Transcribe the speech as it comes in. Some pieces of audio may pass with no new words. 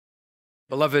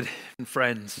Beloved and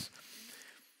friends,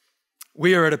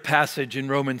 we are at a passage in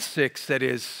Romans 6 that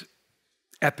is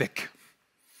epic.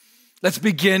 Let's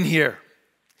begin here.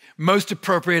 Most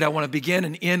appropriate, I want to begin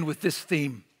and end with this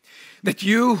theme, that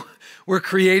you were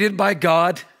created by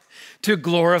God to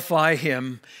glorify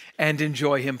Him and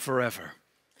enjoy Him forever.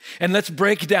 And let's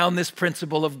break down this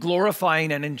principle of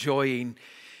glorifying and enjoying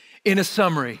in a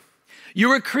summary. You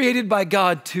were created by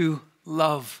God to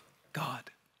love God.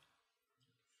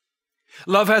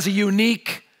 Love has a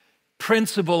unique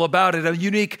principle about it, a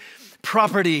unique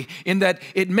property in that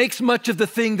it makes much of the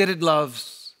thing that it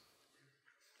loves.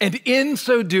 And in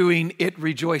so doing, it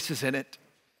rejoices in it.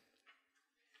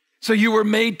 So you were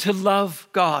made to love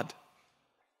God.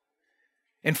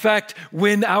 In fact,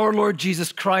 when our Lord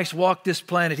Jesus Christ walked this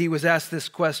planet, He was asked this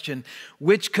question: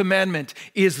 which commandment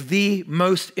is the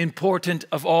most important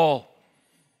of all?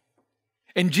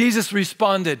 And Jesus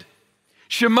responded,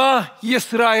 Shema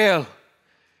Yisrael,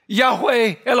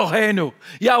 Yahweh Eloheinu,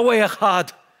 Yahweh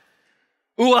Echad,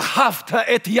 U'ahavta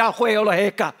et Yahweh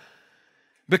Eloheka,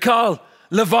 Bekal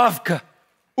Levavka,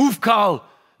 Uvkal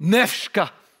Nefshka,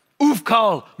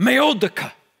 Uvkal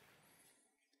Meodaka.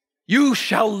 You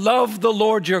shall love the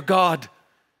Lord your God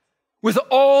with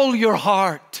all your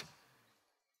heart,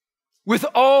 with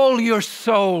all your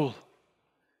soul,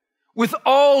 with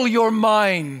all your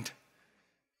mind,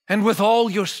 and with all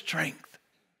your strength.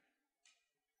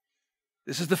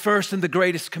 This is the first and the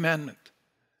greatest commandment.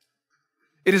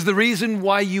 It is the reason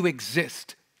why you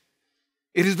exist.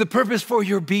 It is the purpose for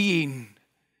your being.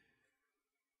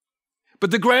 But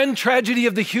the grand tragedy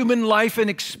of the human life and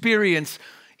experience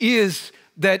is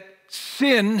that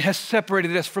sin has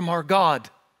separated us from our God.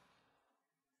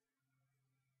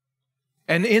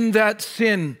 And in that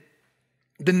sin,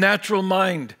 the natural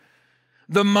mind,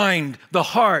 the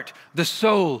heart, the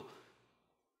soul,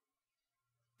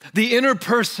 the inner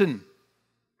person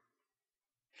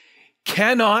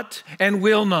cannot and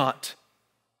will not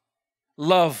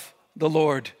love the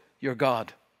Lord your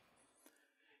God.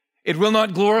 It will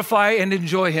not glorify and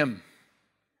enjoy Him.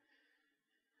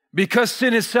 Because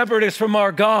sin has separated us from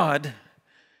our God,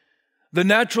 the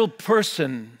natural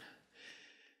person,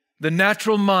 the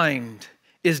natural mind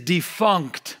is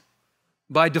defunct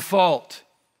by default.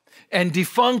 And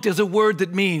defunct is a word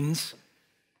that means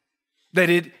that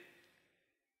it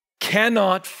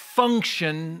cannot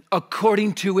function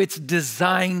according to its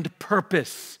designed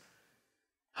purpose.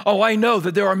 Oh, I know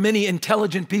that there are many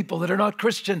intelligent people that are not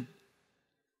Christian.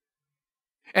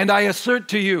 And I assert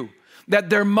to you that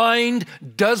their mind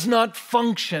does not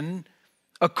function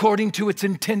according to its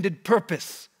intended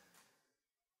purpose.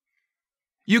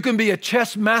 You can be a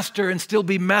chess master and still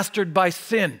be mastered by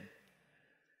sin.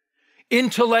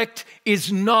 Intellect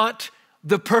is not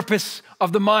the purpose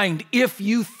of the mind. If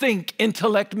you think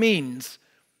intellect means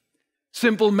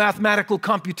simple mathematical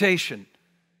computation,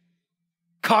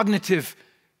 cognitive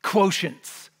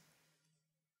quotients.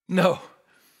 No,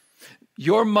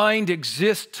 your mind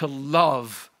exists to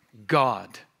love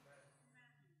God.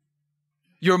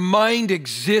 Your mind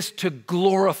exists to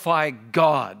glorify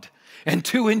God and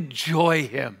to enjoy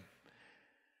Him.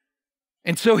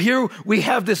 And so here we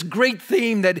have this great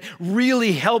theme that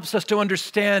really helps us to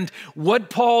understand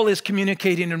what Paul is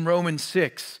communicating in Romans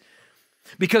 6.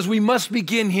 Because we must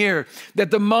begin here that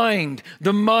the mind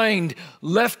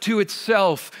left to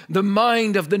itself, the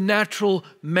mind of the natural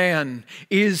man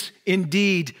is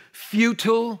indeed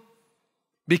futile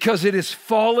because it is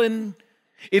fallen,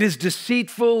 it is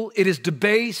deceitful, it is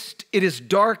debased, it is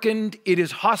darkened, it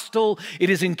is hostile, it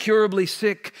is incurably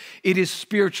sick, it is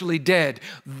spiritually dead.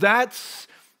 That's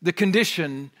the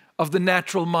condition of the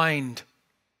natural mind.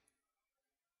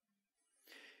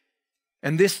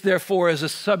 And this, therefore, is a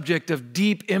subject of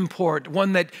deep import,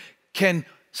 one that can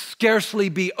scarcely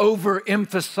be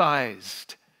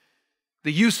overemphasized.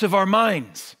 The use of our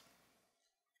minds.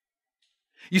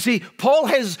 You see, Paul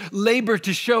has labored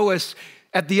to show us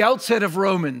at the outset of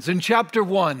Romans, in chapter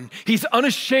 1, he's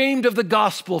unashamed of the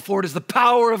gospel, for it is the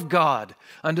power of God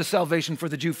unto salvation for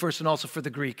the Jew first and also for the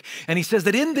Greek. And he says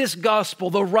that in this gospel,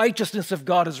 the righteousness of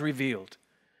God is revealed.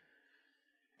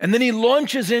 And then he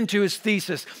launches into his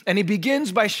thesis, and he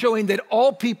begins by showing that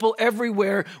all people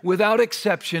everywhere, without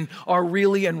exception, are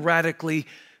really and radically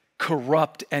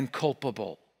corrupt and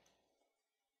culpable.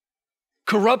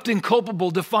 Corrupt and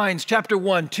culpable defines chapter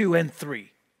 1, 2, and 3.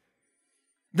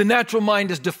 The natural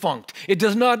mind is defunct. It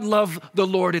does not love the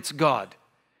Lord its God.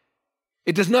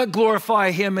 It does not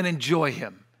glorify Him and enjoy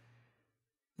Him.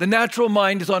 The natural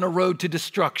mind is on a road to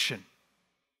destruction.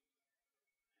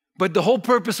 But the whole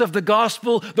purpose of the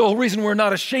gospel, the whole reason we're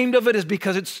not ashamed of it is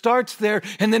because it starts there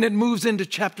and then it moves into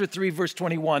chapter 3, verse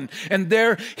 21. And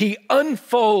there he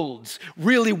unfolds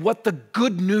really what the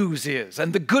good news is.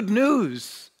 And the good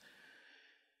news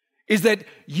is that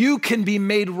you can be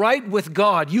made right with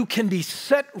God. You can be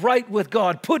set right with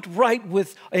God, put right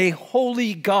with a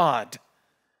holy God,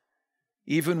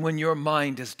 even when your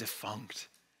mind is defunct.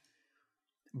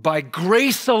 By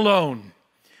grace alone,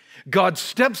 God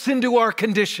steps into our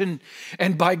condition,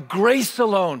 and by grace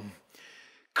alone,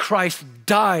 Christ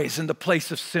dies in the place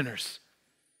of sinners.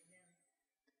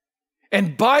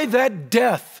 And by that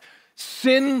death,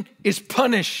 sin is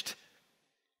punished.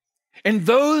 And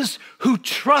those who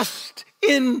trust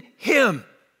in him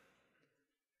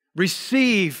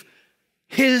receive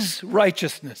his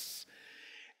righteousness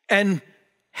and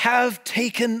have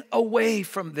taken away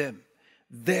from them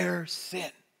their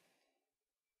sin.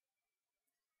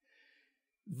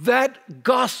 That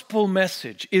gospel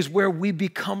message is where we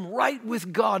become right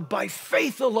with God by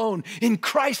faith alone, in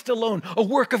Christ alone, a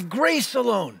work of grace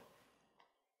alone.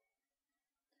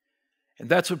 And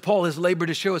that's what Paul has labored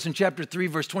to show us in chapter 3,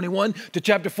 verse 21, to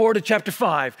chapter 4, to chapter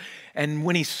 5. And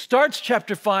when he starts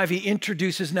chapter 5, he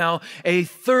introduces now a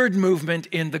third movement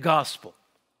in the gospel.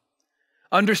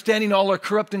 Understanding all are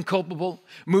corrupt and culpable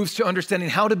moves to understanding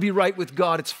how to be right with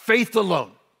God. It's faith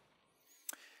alone.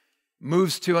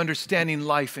 Moves to understanding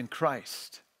life in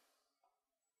Christ.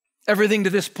 Everything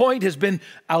to this point has been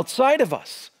outside of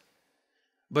us.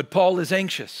 But Paul is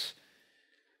anxious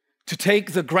to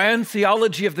take the grand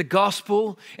theology of the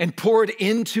gospel and pour it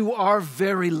into our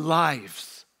very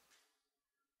lives.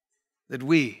 That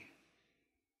we,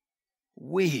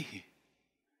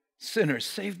 sinners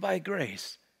saved by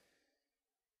grace,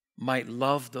 might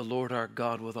love the Lord our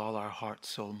God with all our heart,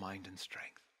 soul, mind, and strength.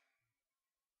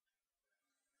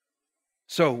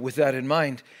 So, with that in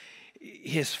mind,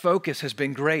 his focus has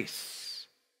been grace.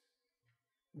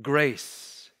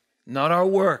 Grace. Not our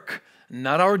work,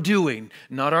 not our doing,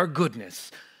 not our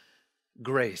goodness.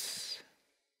 Grace.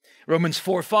 Romans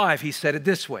 4:5, he said it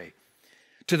this way.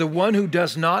 To the one who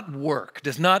does not work,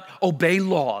 does not obey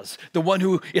laws, the one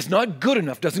who is not good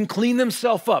enough, doesn't clean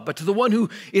themselves up, but to the one who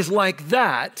is like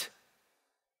that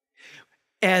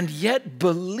and yet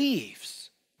believes,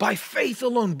 by faith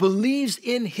alone, believes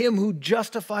in him who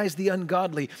justifies the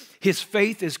ungodly, his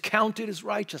faith is counted as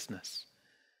righteousness.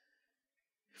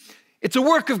 It's a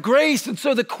work of grace, and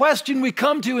so the question we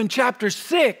come to in chapter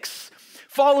 6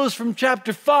 follows from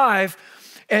chapter 5,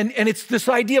 and it's this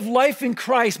idea of life in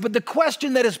Christ, but the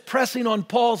question that is pressing on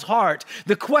Paul's heart,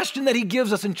 the question that he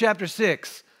gives us in chapter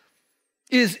 6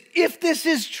 is, if this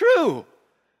is true,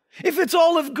 if it's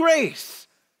all of grace,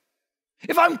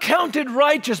 if I'm counted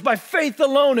righteous by faith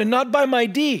alone and not by my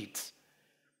deeds,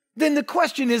 then the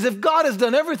question is, if God has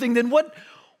done everything, then what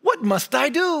must I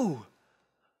do?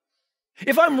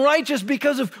 If I'm righteous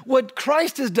because of what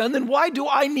Christ has done, then why do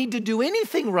I need to do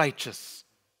anything righteous?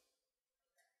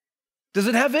 Does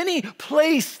it have any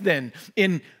place then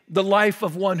in the life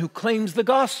of one who claims the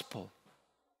gospel?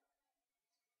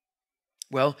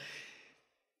 Well,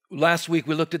 last week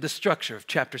we looked at the structure of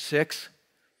chapter 6.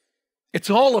 It's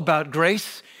all about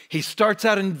grace. He starts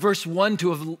out in verse 1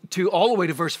 to all the way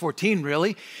to verse 14,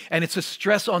 really, and it's a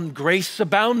stress on grace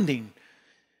abounding,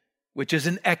 which is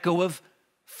an echo of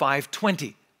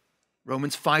 5:20.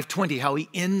 Romans 5:20, how he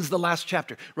ends the last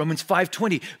chapter. Romans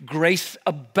 5:20, grace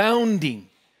abounding.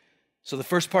 So the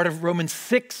first part of Romans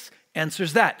 6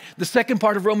 answers that. The second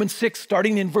part of Romans 6,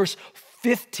 starting in verse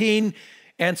 15,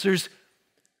 answers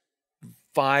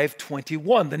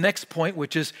 5:21. The next point,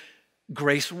 which is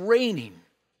grace reigning.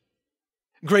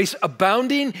 Grace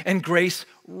abounding and grace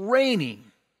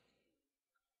reigning.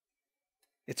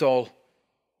 It's all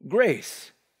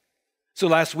grace. So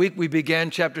last week we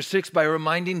began chapter 6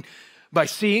 by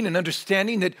seeing and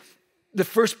understanding that the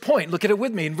first point, look at it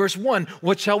with me in verse 1.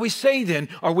 What shall we say then?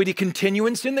 Are we to continue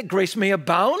in sin that grace may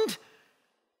abound?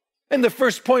 And the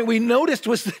first point we noticed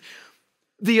was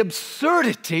the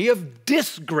absurdity of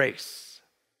disgrace.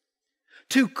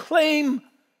 To claim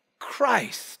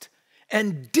Christ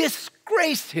and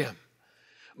disgrace him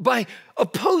by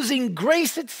opposing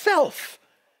grace itself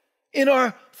in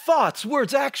our thoughts,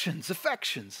 words, actions,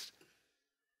 affections.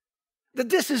 That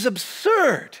this is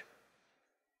absurd.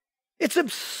 It's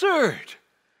absurd.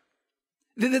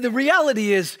 The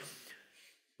reality is,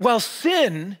 while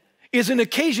sin is an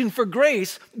occasion for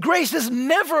grace, grace is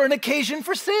never an occasion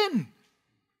for sin.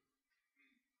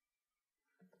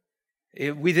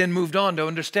 We then moved on to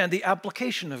understand the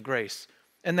application of grace,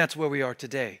 and that's where we are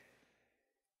today.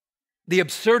 the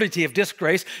absurdity of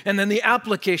disgrace, and then the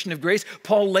application of grace.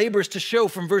 Paul labors to show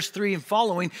from verse 3 and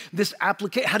following this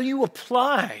application. How do you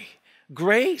apply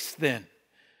grace then?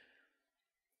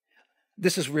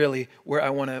 This is really where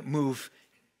I want to move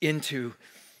into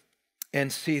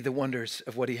and see the wonders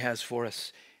of what he has for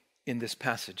us in this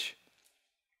passage.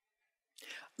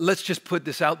 Let's just put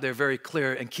this out there very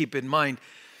clear and keep in mind.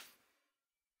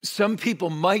 Some people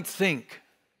might think,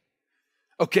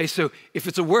 okay, so if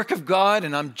it's a work of God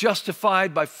and I'm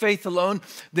justified by faith alone,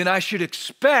 then I should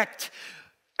expect,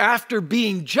 after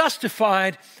being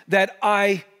justified, that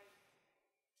I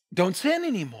don't sin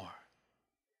anymore.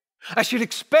 I should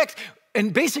expect,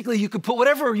 and basically you could put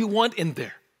whatever you want in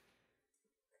there.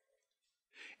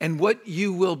 And what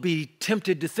you will be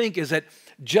tempted to think is that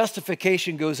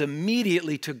justification goes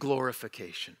immediately to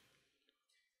glorification.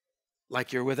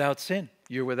 Like you're without sin.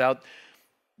 You're without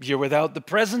the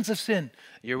presence of sin.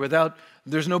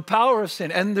 There's no power of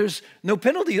sin, and there's no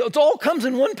penalty. It all comes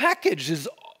in one package,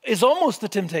 is almost the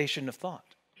temptation of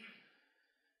thought.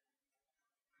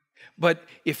 But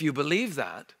if you believe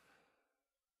that,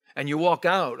 and you walk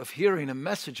out of hearing a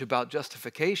message about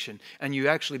justification, and you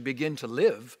actually begin to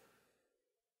live,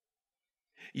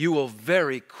 you will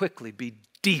very quickly be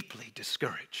deeply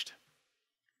discouraged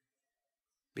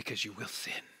because you will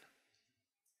sin.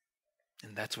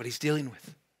 And that's what he's dealing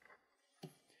with.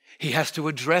 He has to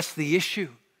address the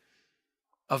issue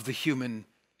of the human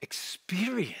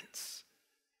experience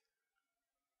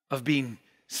of being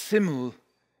simul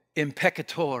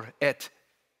impeccator et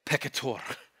peccator.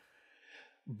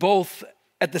 Both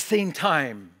at the same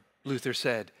time, Luther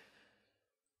said,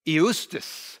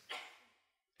 iustus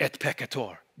et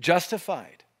peccator,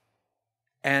 justified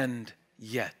and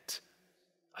yet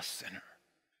a sinner.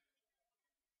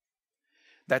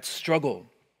 That struggle,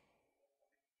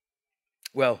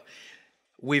 well,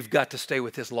 we've got to stay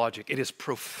with his logic. It is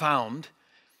profound,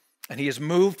 and he has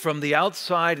moved from the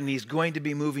outside, and he's going to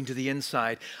be moving to the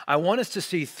inside. I want us to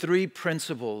see three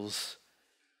principles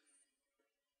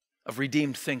of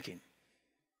redeemed thinking.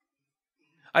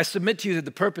 I submit to you that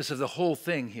the purpose of the whole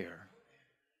thing here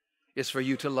is for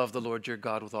you to love the Lord your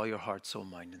God with all your heart, soul,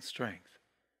 mind, and strength.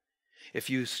 If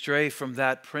you stray from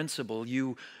that principle,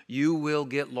 you will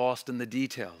get lost in the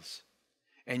details,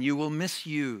 and you will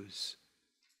misuse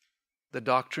the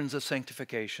doctrines of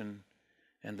sanctification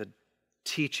and the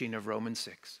teaching of Romans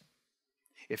 6.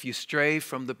 If you stray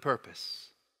from the purpose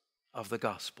of the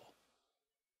gospel.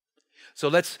 So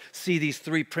let's see these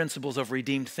three principles of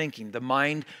redeemed thinking. The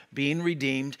mind being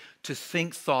redeemed to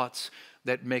think thoughts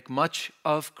that make much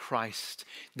of Christ,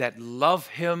 that love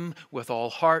him with all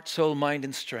heart, soul, mind,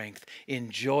 and strength,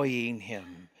 enjoying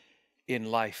him in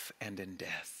life and in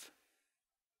death.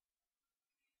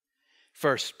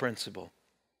 First principle,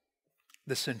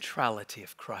 the centrality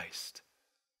of Christ.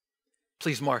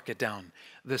 Please mark it down.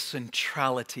 The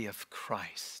centrality of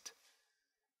Christ.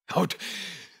 Oh,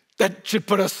 that should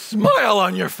put a smile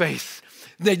on your face,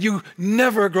 that you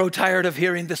never grow tired of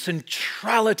hearing the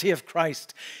centrality of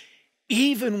Christ,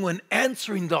 even when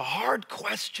answering the hard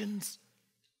questions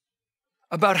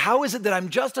about how is it that I'm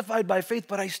justified by faith,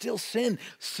 but I still sin.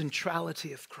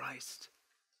 Centrality of Christ.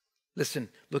 Listen,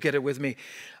 look at it with me.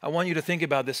 I want you to think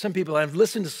about this. Some people, I've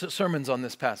listened to sermons on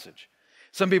this passage.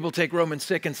 Some people take Romans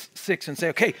 6 and say,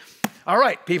 okay, all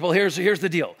right, people, here's the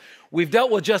deal. We've dealt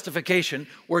with justification.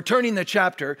 We're turning the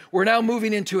chapter. We're now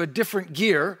moving into a different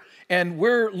gear, and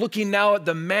we're looking now at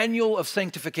the manual of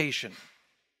sanctification.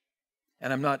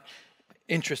 And I'm not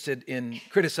interested in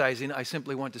criticizing. I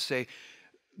simply want to say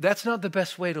that's not the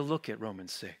best way to look at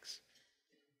Romans 6.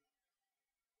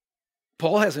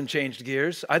 Paul hasn't changed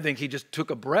gears. I think he just took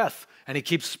a breath and he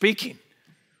keeps speaking.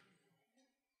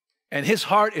 And his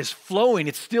heart is flowing.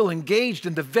 It's still engaged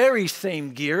in the very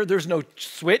same gear. There's no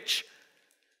switch.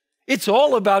 It's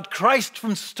all about Christ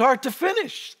from start to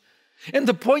finish. And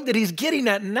the point that he's getting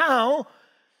at now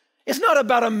is not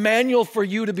about a manual for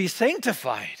you to be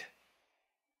sanctified.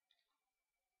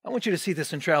 I want you to see the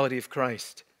centrality of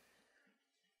Christ.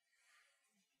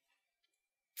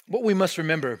 What we must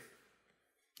remember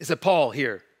is that Paul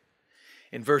here,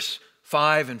 in verse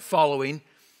 5 and following,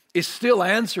 is still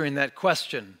answering that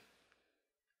question.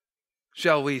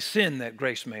 Shall we sin that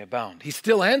grace may abound? He's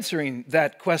still answering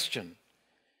that question.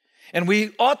 And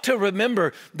we ought to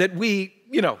remember that we,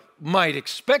 might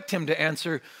expect him to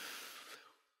answer,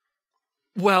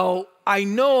 well, I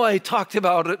know I talked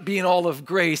about it being all of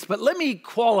grace, but let me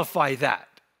qualify that.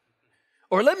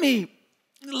 Or let me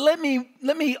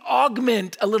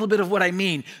augment a little bit of what I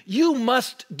mean. You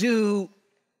must do.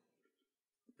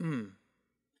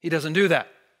 He doesn't do that.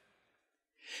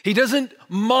 He doesn't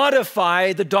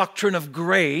modify the doctrine of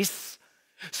grace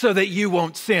so that you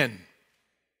won't sin.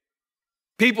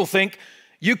 People think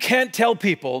you can't tell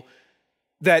people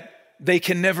that they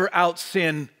can never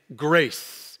out-sin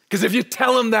grace. Because if you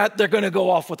tell them that, they're going to go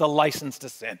off with a license to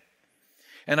sin.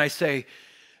 And I say,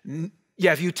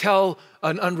 yeah, if you tell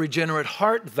an unregenerate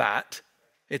heart that,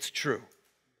 it's true.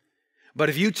 But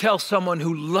if you tell someone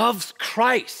who loves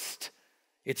Christ,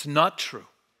 it's not true.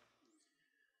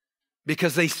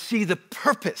 Because they see the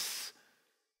purpose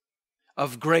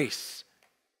of grace.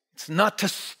 It's not to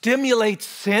stimulate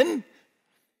sin,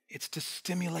 it's to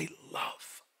stimulate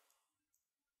love.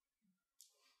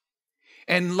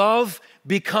 And love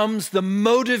becomes the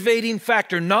motivating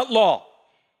factor, not law.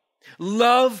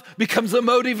 Love becomes the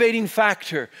motivating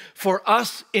factor for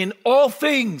us in all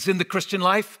things in the Christian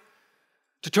life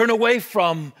to turn away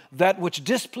from that which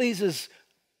displeases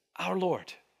our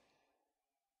Lord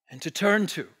and to turn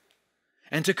to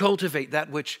and to cultivate that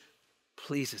which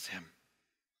pleases Him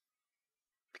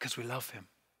because we love Him.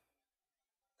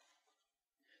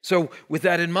 So with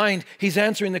that in mind, he's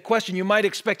answering the question. You might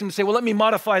expect him to say, well, let me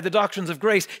modify the doctrines of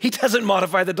grace. He doesn't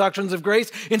modify the doctrines of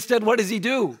grace. Instead, what does he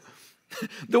do?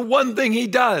 The one thing he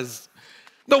does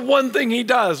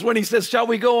when he says, shall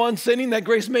we go on sinning that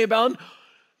grace may abound?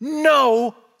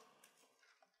 No.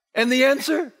 And the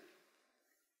answer?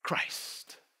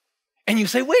 Christ. And you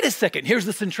say, wait a second, here's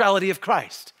the centrality of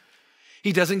Christ.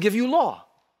 He doesn't give you law.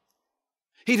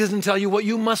 He doesn't tell you what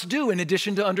you must do in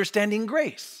addition to understanding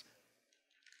grace.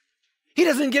 He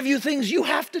doesn't give you things you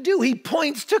have to do. He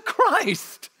points to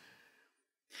Christ.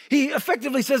 He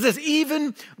effectively says this,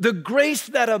 even the grace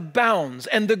that abounds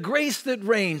and the grace that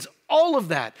reigns, all of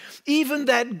that, even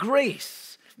that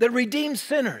grace that redeems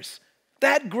sinners,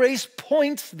 that grace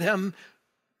points them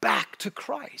back to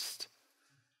Christ.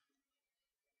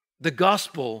 The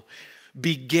gospel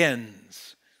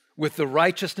begins with the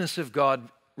righteousness of God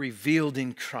revealed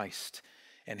in Christ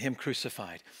and Him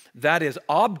crucified. That is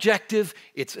objective.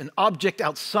 It's an object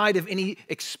outside of any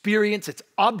experience. It's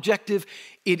objective.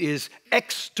 It is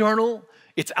external.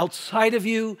 It's outside of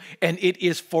you, and it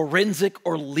is forensic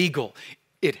or legal.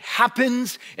 It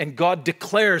happens, and God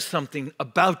declares something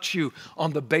about you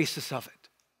on the basis of it.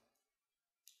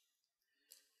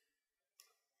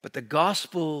 But the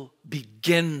gospel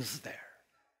begins there.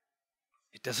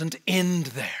 It doesn't end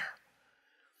there.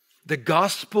 The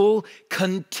gospel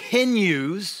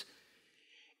continues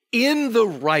in the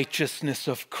righteousness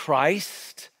of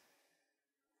Christ,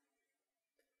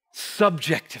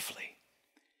 subjectively,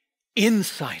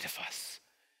 inside of us,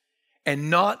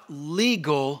 and not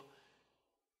legal,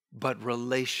 but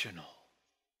relational.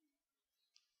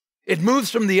 It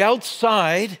moves from the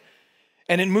outside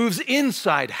and it moves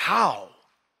inside. How?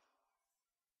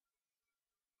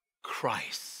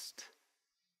 Christ.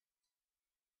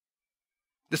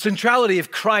 The centrality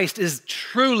of Christ is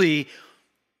truly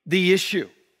the issue.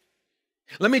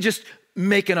 Let me just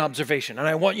make an observation, and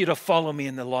I want you to follow me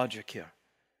in the logic here.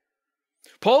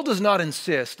 Paul does not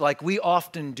insist, like we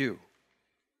often do,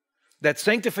 that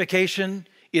sanctification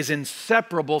is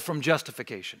inseparable from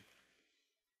justification.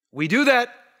 We do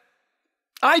that.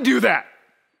 I do that.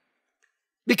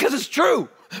 Because it's true.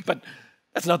 But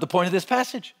that's not the point of this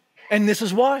passage. And this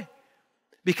is why.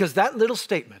 Because that little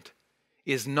statement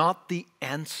is not the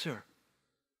answer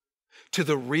to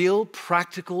the real,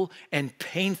 practical, and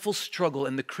painful struggle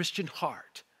in the Christian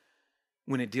heart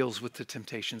when it deals with the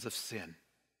temptations of sin.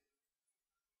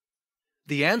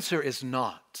 The answer is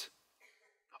not,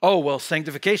 oh, well,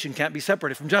 sanctification can't be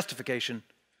separated from justification.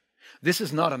 This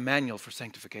is not a manual for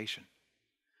sanctification.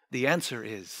 The answer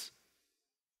is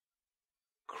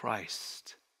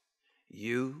Christ.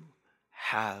 You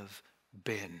have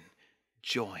been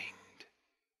joined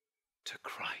to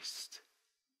Christ.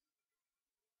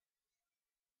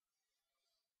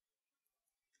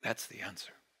 That's the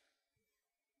answer.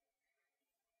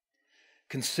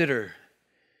 Consider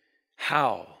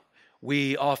how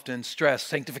we often stress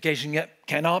sanctification yet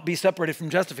cannot be separated from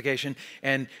justification,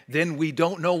 and then we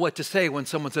don't know what to say when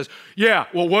someone says, yeah,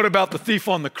 well, what about the thief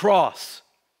on the cross?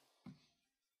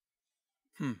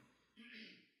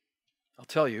 I'll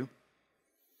tell you,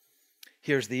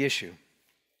 here's the issue.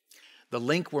 The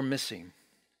link we're missing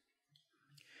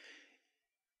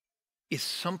is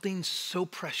something so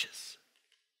precious.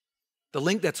 The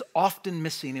link that's often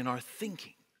missing in our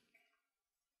thinking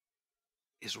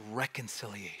is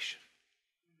reconciliation.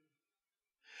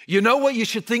 You know what you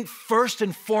should think first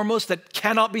and foremost that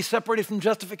cannot be separated from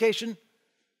justification?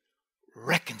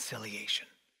 Reconciliation.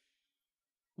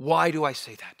 Why do I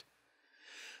say that?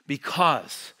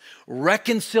 Because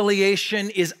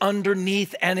reconciliation is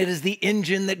underneath and it is the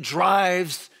engine that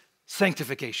drives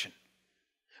sanctification.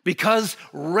 Because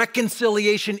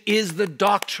reconciliation is the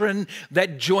doctrine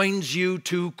that joins you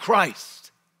to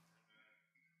Christ.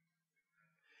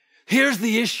 Here's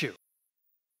the issue.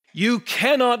 You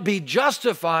cannot be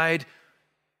justified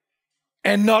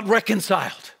and not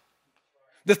reconciled.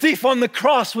 The thief on the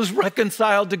cross was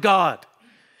reconciled to God.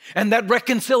 And that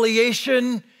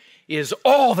reconciliation is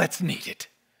all that's needed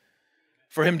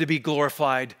for him to be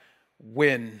glorified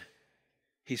when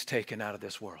he's taken out of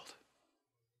this world.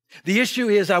 The issue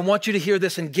is, I want you to hear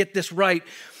this and get this right.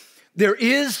 There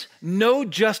is no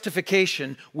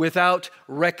justification without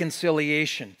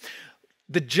reconciliation.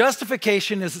 The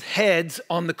justification is heads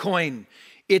on the coin.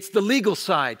 It's the legal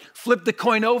side. Flip the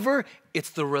coin over, it's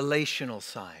the relational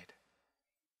side.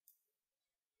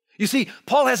 You see,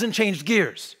 Paul hasn't changed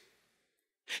gears.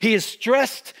 He has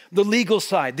stressed the legal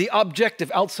side, the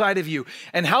objective outside of you.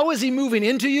 And how is he moving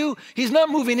into you? He's not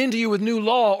moving into you with new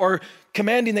law or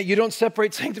commanding that you don't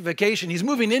separate sanctification. He's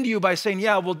moving into you by saying,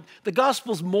 yeah, well, the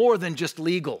gospel's more than just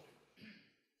legal.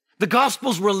 The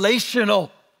gospel's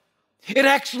relational. It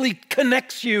actually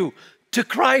connects you to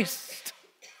Christ.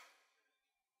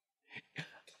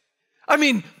 I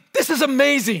mean, this is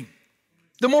amazing.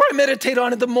 The more I meditate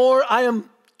on it, the more I am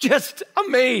just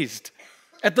amazed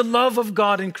at the love of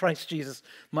God in Christ Jesus,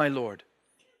 my Lord.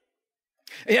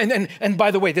 And by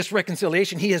the way, this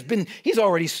reconciliation, he's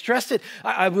already stressed it.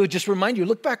 I will just remind you,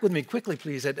 look back with me quickly,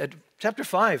 please, at chapter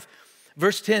 5,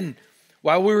 verse 10.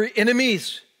 While we were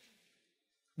enemies,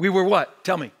 we were what?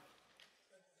 Tell me.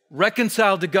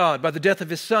 Reconciled to God by the death of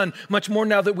his Son. Much more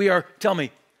now that we are, tell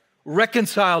me,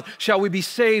 reconciled, shall we be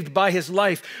saved by his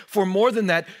life. For more than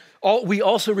that, we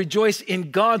also rejoice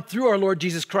in God through our Lord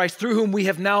Jesus Christ, through whom we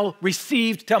have now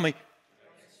received, tell me.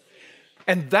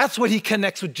 And that's what he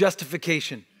connects with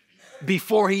justification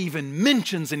before he even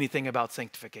mentions anything about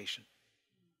sanctification.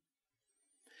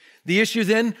 The issue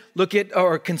then, look at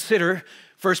or consider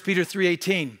 1 Peter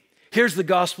 3:18. Here's the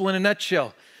gospel in a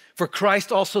nutshell. For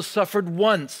Christ also suffered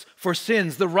once for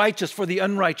sins, the righteous for the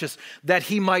unrighteous, that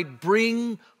he might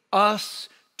bring us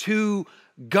to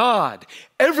God.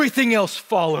 Everything else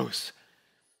follows.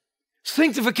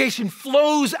 Sanctification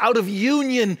flows out of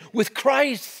union with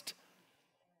Christ.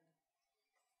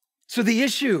 So the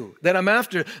issue that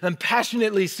I'm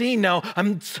passionately seeing now,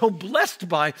 I'm so blessed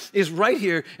by, is right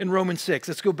here in Romans 6.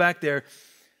 Let's go back there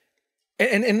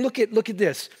and look at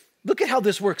this. Look at how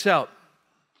this works out.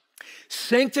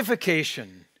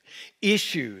 Sanctification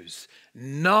issues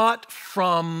not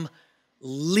from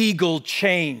legal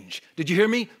change. Did you hear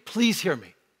me? Please hear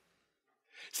me.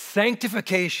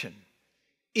 Sanctification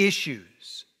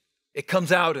issues, it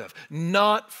comes out of,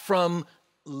 not from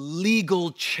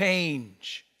legal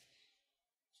change.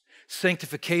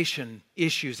 Sanctification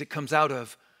issues, it comes out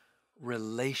of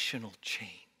relational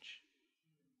change.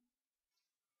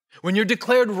 When you're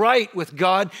declared right with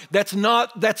God, that's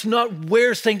not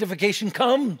where sanctification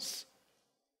comes.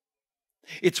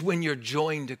 It's when you're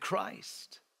joined to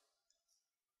Christ.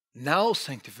 Now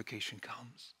sanctification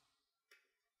comes.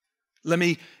 Let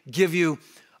me give you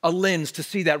a lens to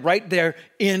see that right there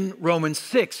in Romans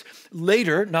 6.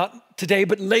 Later, not today,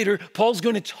 but later, Paul's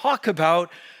going to talk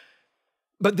about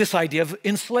this idea of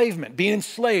enslavement, being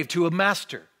enslaved to a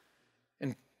master.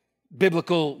 In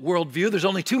biblical worldview, there's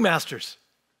only two masters.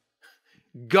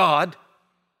 God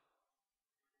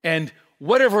and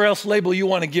whatever else label you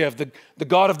want to give, the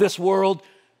God of this world,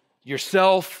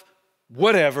 yourself,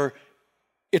 whatever,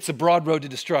 it's a broad road to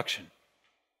destruction.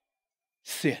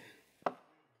 Sin.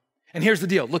 And here's the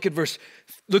deal. Look at verse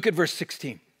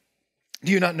 16.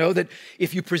 Do you not know that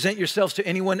if you present yourselves to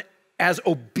anyone as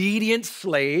obedient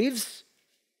slaves?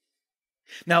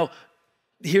 Now,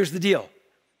 here's the deal.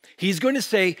 He's going to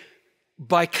say,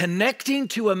 by connecting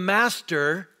to a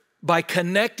master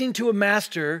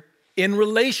in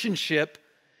relationship,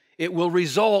 it will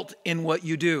result in what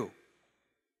you do.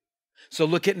 So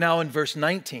look at now in verse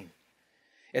 19,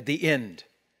 at the end.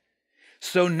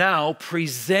 So now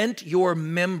present your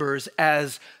members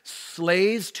as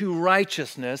slaves to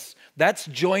righteousness, that's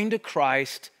joined to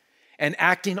Christ and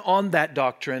acting on that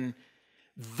doctrine.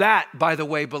 That, by the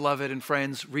way, beloved and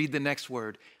friends, read the next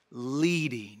word,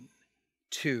 leading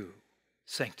to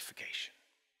sanctification.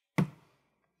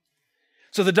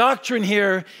 So the doctrine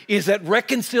here is that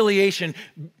reconciliation,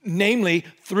 namely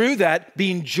through that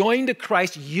being joined to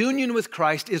Christ, union with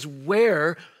Christ, is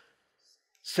where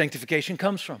sanctification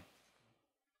comes from.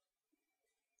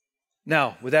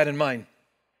 Now, with that in mind,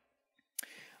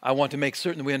 I want to make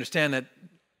certain that we understand that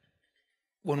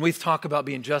when we talk about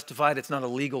being justified, it's not a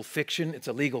legal fiction, it's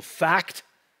a legal fact.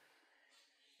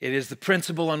 It is the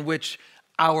principle on which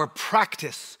our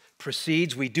practice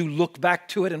precedes. We do look back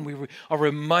to it and we are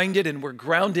reminded and we're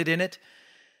grounded in it.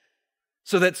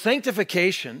 So that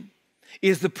sanctification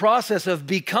is the process of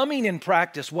becoming in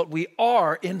practice what we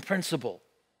are in principle.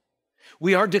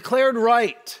 We are declared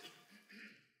right.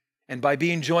 And by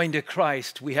being joined to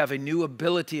Christ, we have a new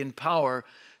ability and power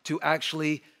to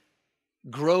actually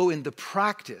grow in the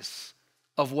practice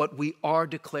of what we are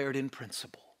declared in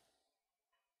principle.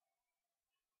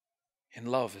 And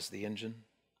love is the engine.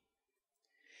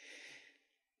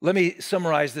 Let me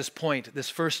summarize this point, this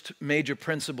first major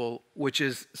principle, which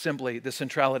is simply the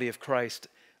centrality of Christ.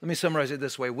 Let me summarize it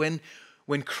this way. When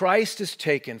Christ is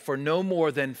taken for no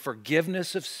more than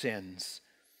forgiveness of sins,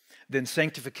 then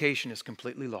sanctification is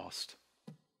completely lost.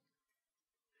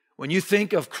 When you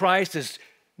think of Christ as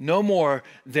no more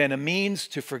than a means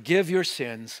to forgive your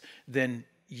sins, then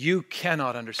you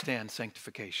cannot understand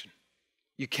sanctification.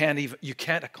 You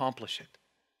can't accomplish it.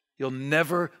 You'll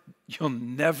never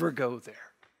go there.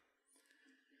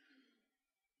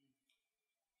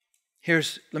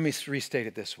 Let me restate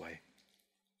it this way.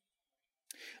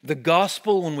 The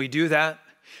gospel, when we do that,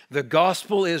 the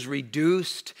gospel is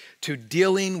reduced to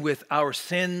dealing with our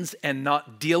sins and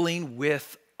not dealing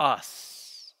with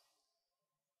us.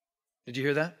 Did you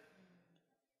hear that?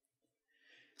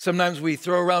 Sometimes we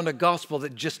throw around a gospel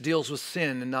that just deals with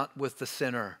sin and not with the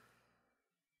sinner.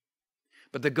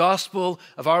 But the gospel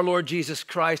of our Lord Jesus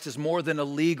Christ is more than a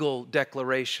legal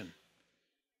declaration.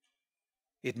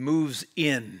 It moves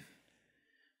in.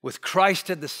 With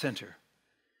Christ at the center,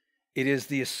 it is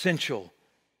the essential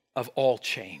of all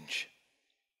change.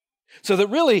 So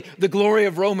that really the glory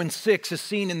of Romans 6 is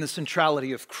seen in the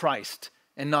centrality of Christ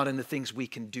and not in the things we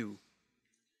can do.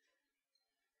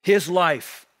 His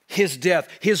life, His death,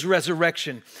 His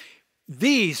resurrection,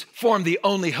 these form the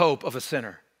only hope of a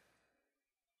sinner.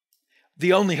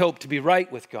 The only hope to be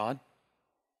right with God.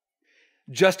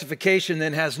 Justification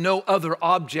then has no other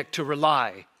object to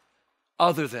rely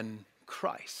other than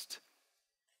Christ.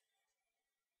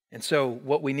 And so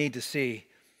what we need to see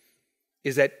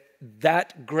is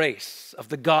that grace of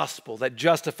the gospel that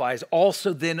justifies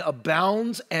also then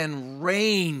abounds and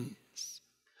reigns.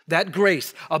 That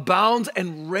grace abounds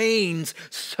and reigns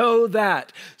so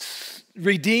that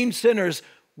redeemed sinners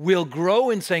will grow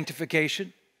in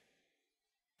sanctification.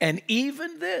 And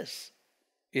even this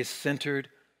is centered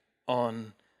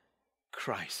on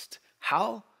Christ.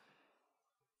 How?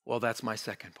 Well, that's my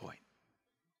second point.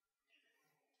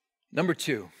 Number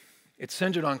two, it's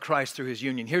centered on Christ through His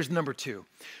union. Here's number two.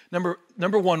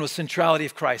 Number one was centrality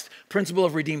of Christ, principle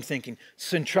of redeemed thinking,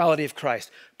 centrality of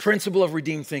Christ, principle of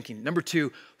redeemed thinking. Number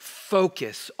two,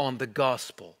 focus on the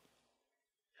gospel.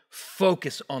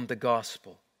 Focus on the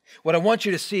gospel. What I want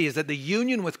you to see is that the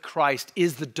union with Christ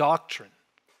is the doctrine,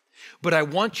 but I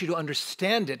want you to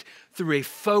understand it through a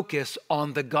focus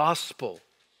on the gospel.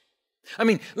 I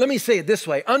mean, let me say it this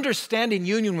way. Understanding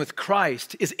union with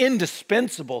Christ is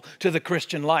indispensable to the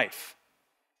Christian life.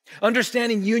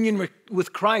 Understanding union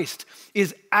with Christ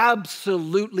is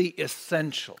absolutely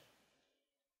essential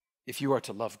if you are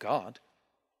to love God.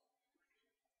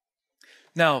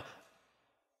 Now,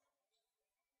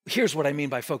 here's what I mean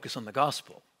by focus on the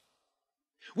gospel.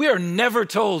 We are never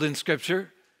told in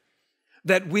Scripture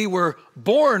that we were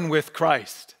born with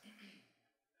Christ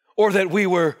or that we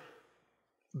were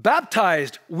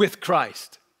baptized with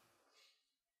Christ.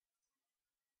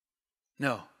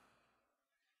 No.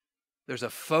 There's a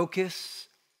focus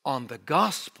on the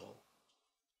gospel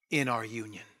in our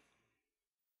union.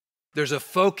 There's a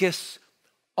focus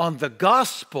on the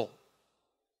gospel.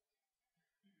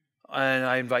 And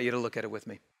I invite you to look at it with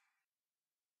me.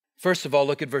 First of all,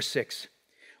 look at verse 6.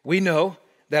 We know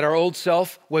that our old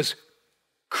self was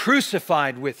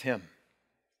crucified with Him.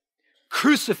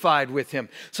 Crucified with Him.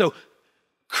 So,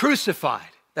 crucified,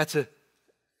 that's a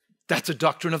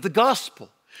doctrine of the gospel.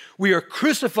 We are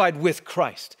crucified with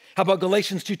Christ. How about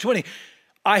Galatians 2:20?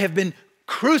 I have been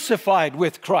crucified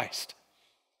with Christ.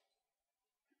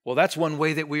 Well, that's one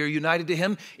way that we are united to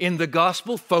Him in the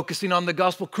gospel, focusing on the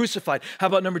gospel, crucified. How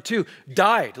about number two?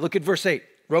 Died. Look at verse 8,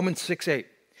 Romans 6:8.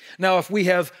 Now, if we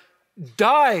have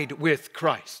died with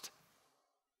Christ.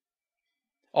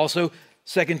 Also,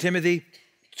 2 Timothy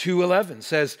 2:11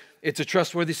 says it's a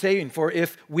trustworthy saying, for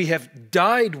if we have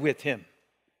died with Him.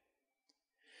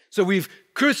 So we've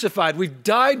crucified, we've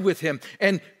died with Him,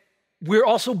 and we're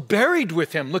also buried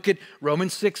with Him. Look at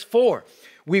Romans 6:4.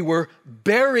 We were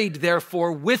buried,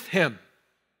 therefore, with Him.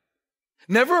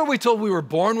 Never are we told we were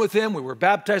born with Him, we were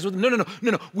baptized with Him.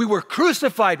 No. We were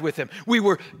crucified with Him.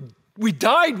 We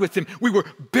died with Him. We were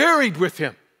buried with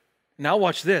Him. Now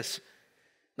watch this.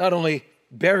 Not only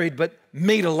buried, but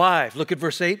made alive. Look at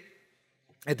verse 8.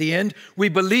 At the end, we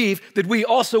believe that we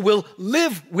also will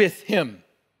live with him.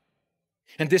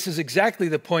 And this is exactly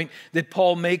the point that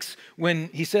Paul makes when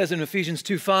he says in Ephesians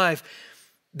 2:5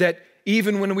 that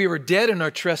even when we were dead in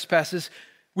our trespasses,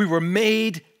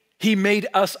 he made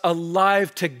us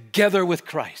alive together with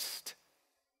Christ.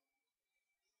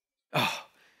 Oh,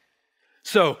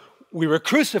 so we were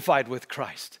crucified with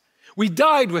Christ. We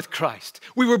died with Christ.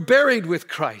 We were buried with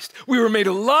Christ. We were made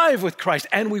alive with Christ,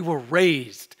 and we were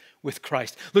raised with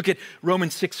Christ. Look at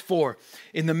Romans 6:4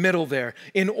 in the middle there.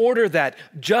 In order that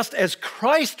just as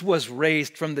Christ was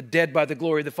raised from the dead by the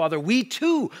glory of the Father, we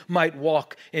too might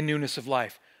walk in newness of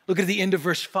life. Look at the end of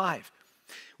verse 5.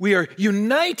 We are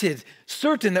united,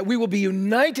 certain that we will be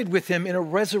united with him in a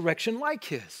resurrection like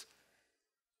his.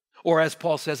 Or as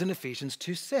Paul says in Ephesians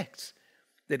 2:6,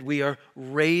 that we are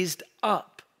raised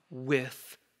up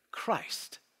with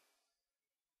Christ.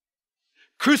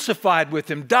 Crucified with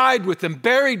him, died with him,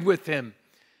 buried with him.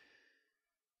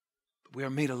 But we are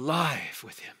made alive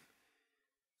with him.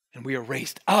 And we are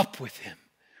raised up with him.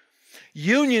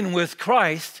 Union with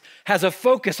Christ has a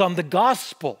focus on the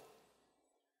gospel,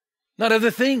 not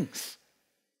other things.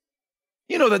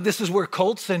 You know that this is where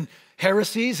cults and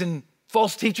heresies and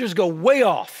false teachers go way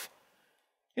off.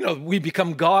 You know, we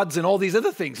become gods and all these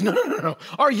other things. No.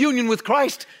 Our union with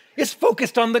Christ is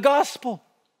focused on the gospel.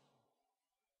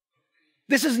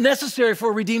 This is necessary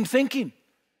for redeemed thinking.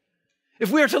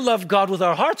 If we are to love God with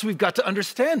our hearts, we've got to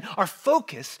understand our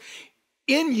focus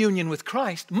in union with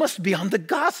Christ must be on the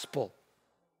gospel.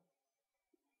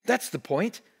 That's the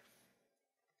point.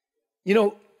 You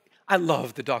know, I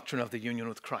love the doctrine of the union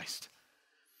with Christ.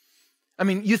 I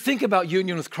mean, you think about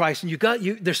union with Christ and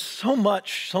there's so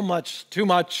much, too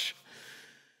much.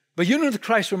 But union with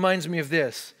Christ reminds me of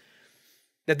this,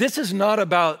 that this is not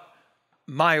about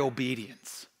my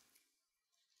obedience.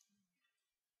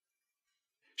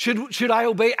 Should I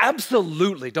obey?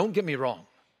 Absolutely, don't get me wrong.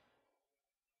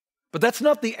 But that's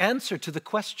not the answer to the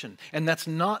question, and that's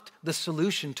not the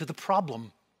solution to the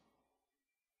problem.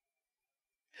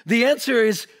 The answer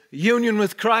is union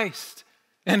with Christ,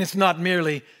 and it's not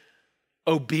merely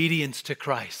obedience to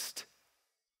Christ.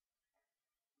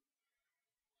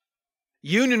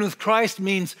 Union with Christ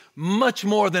means much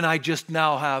more than I just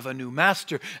now have a new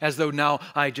master, as though now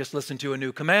I just listen to a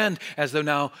new command, as though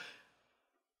now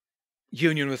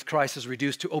union with Christ is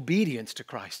reduced to obedience to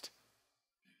Christ.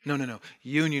 No.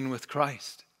 Union with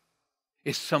Christ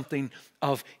is something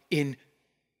of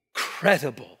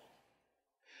incredible,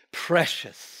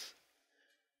 precious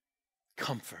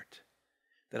comfort,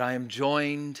 that I am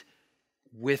joined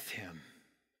with him,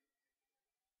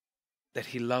 that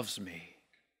he loves me,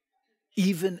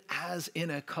 even as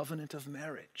in a covenant of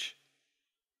marriage.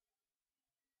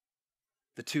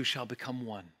 The two shall become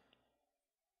one.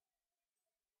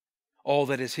 All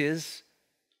that is his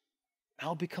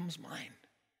now becomes mine.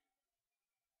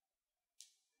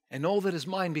 And all that is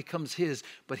mine becomes his,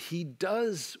 but he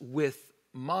does with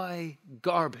my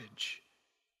garbage.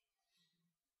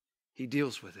 He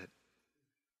deals with it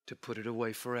to put it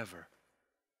away forever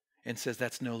and says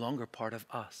that's no longer part of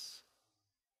us.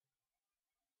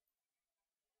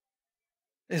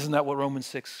 Isn't that what Romans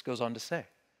 6 goes on to say?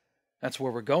 That's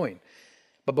where we're going.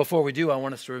 But before we do, I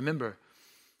want us to remember,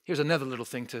 here's another little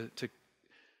thing to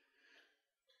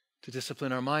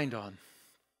discipline our mind on.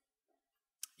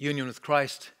 Union with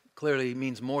Christ clearly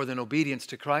means more than obedience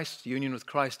to Christ. Union with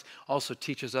Christ also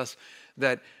teaches us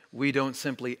that we don't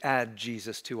simply add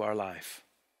Jesus to our life.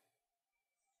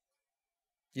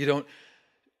 You don't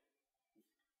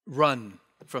run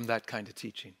from that kind of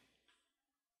teaching.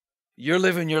 You're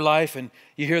living your life and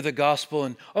you hear the gospel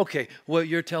and, okay, what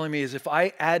you're telling me is if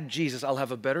I add Jesus, I'll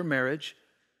have a better marriage,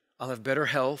 I'll have better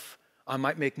health, I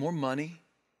might make more money,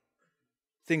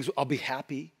 I'll be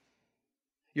happy.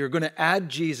 You're going to add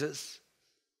Jesus.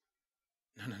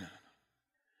 No.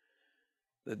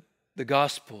 The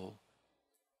gospel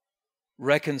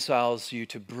reconciles you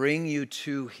to bring you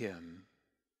to him,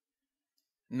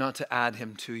 not to add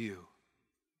him to you.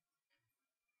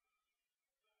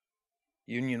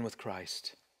 Union with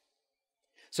Christ.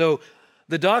 So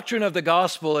the doctrine of the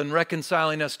gospel and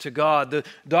reconciling us to God, the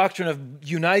doctrine of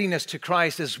uniting us to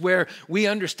Christ is where we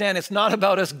understand it's not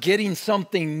about us getting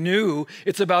something new,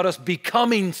 it's about us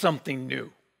becoming something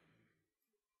new.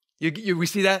 We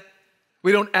see that?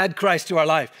 We don't add Christ to our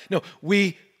life. No,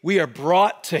 we are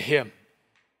brought to him.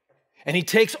 And he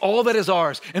takes all that is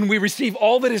ours and we receive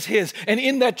all that is his. And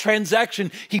in that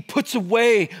transaction, he puts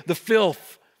away the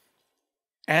filth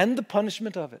and the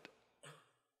punishment of it.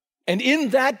 And in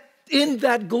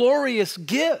that glorious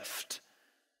gift,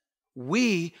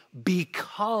 we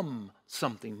become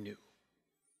something new.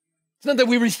 It's not that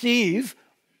we receive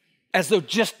as though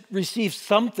just receive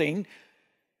something.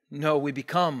 No, we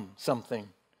become something.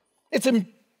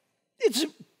 It's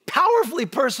powerfully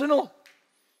personal.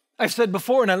 I've said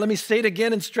before, and let me say it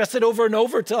again and stress it over and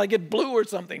over till I get blue or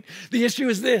something. The issue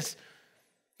is this.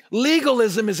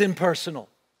 Legalism is impersonal.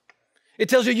 It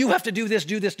tells you have to do this,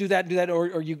 do that,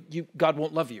 or God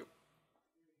won't love you.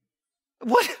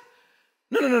 What?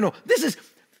 No.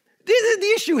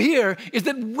 The issue here is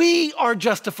that we are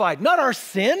justified, not our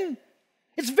sin.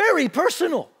 It's very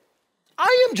personal.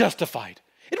 I am justified.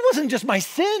 It wasn't just my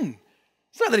sin.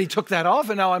 It's not that he took that off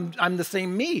and now I'm the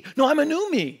same me. No, I'm a new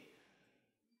me.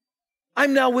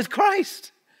 I'm now with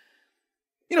Christ.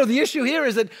 The issue here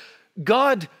is that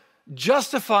God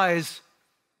justifies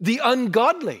the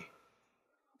ungodly,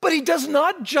 but he does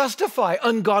not justify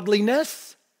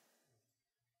ungodliness.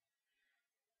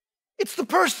 It's the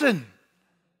person.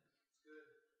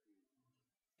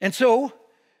 And so,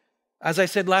 as I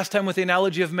said last time with the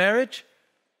analogy of marriage,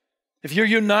 if you're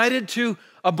united to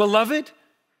a beloved,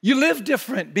 you live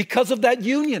different because of that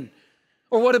union.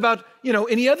 Or what about,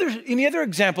 any other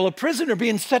example, a prisoner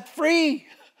being set free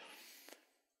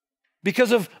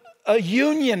because of a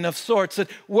union of sorts,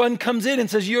 that one comes in and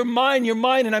says, you're mine,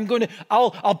 and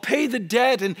I'll pay the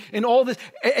debt and all this.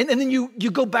 And then you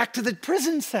go back to the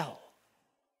prison cell.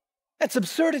 That's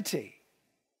absurdity.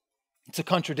 It's a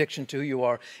contradiction to who you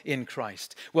are in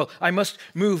Christ. Well, I must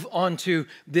move on to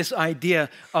this idea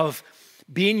of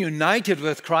being united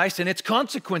with Christ and its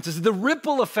consequences, the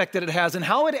ripple effect that it has, and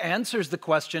how it answers the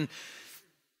question,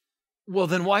 well,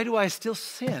 then why do I still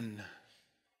sin?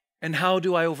 And how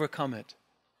do I overcome it?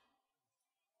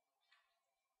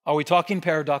 Are we talking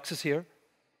paradoxes here?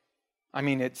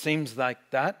 It seems like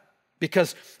that.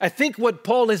 Because I think what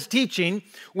Paul is teaching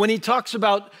when he talks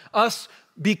about us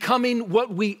becoming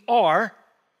what we are,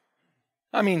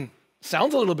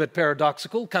 sounds a little bit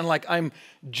paradoxical, kind of like I'm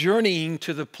journeying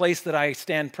to the place that I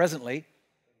stand presently.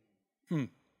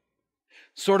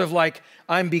 Sort of like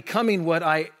I'm becoming what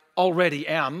I already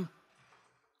am.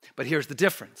 But here's the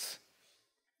difference.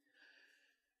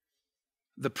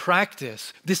 The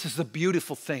practice, this is a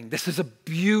beautiful thing. This is a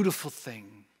beautiful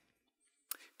thing.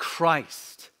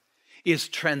 Christ is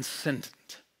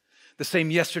transcendent. The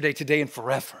same yesterday, today, and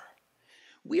forever.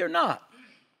 We are not.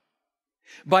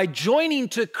 By joining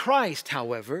to Christ,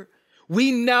 however,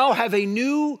 we now have a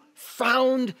new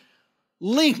found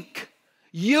link,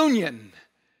 union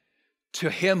to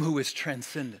him who is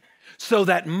transcendent. So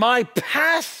that my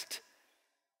past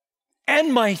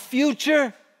and my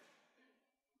future,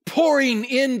 pouring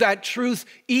in that truth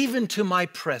even to my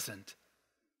present,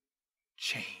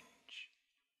 change.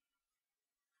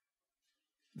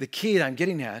 The key that I'm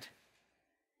getting at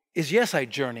is, yes, I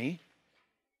journey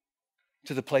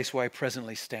to the place where I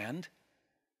presently stand,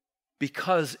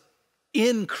 because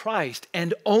in Christ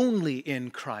and only in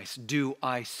Christ do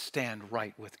I stand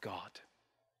right with God.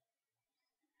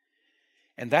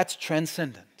 And that's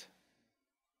transcendent.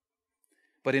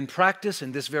 But in practice,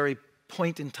 in this very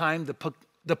point in time,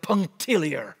 the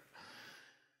punctiliar,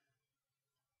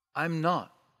 I'm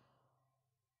not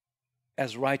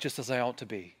as righteous as I ought to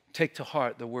be. Take to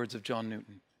heart the words of John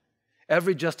Newton.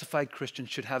 Every justified Christian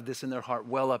should have this in their heart,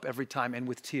 well up every time and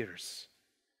with tears,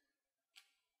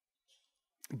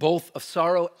 both of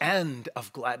sorrow and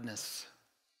of gladness,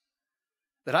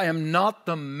 that I am not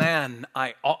the man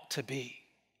I ought to be.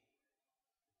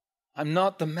 I'm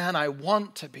not the man I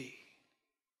want to be,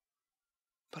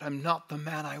 but I'm not the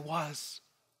man I was,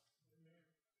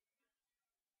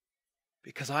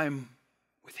 because I'm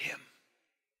with him.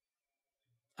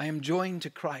 I am joined to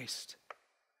Christ.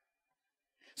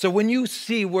 So when you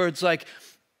see words like,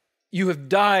 you have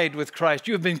died with Christ,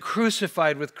 you have been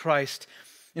crucified with Christ.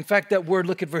 In fact, that word,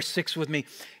 look at verse 6 with me.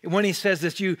 When he says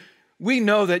this, we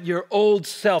know that your old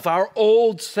self, our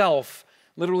old self,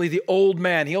 literally the old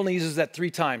man, he only uses that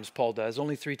 3 times, Paul does,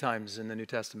 only 3 times in the New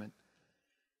Testament.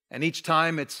 And each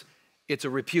time it's a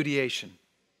repudiation.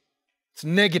 It's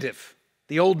negative.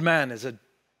 The old man is a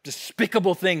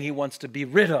despicable thing he wants to be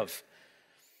rid of.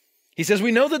 He says,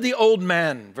 we know that the old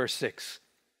man, verse 6,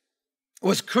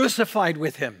 was crucified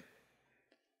with him.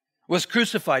 Was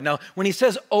crucified. Now, when he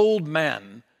says old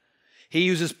man, he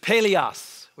uses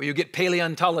paleos, where you get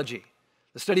paleontology,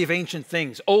 the study of ancient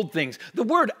things, old things. The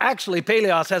word actually,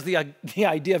 paleos, has the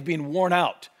idea of being worn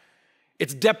out.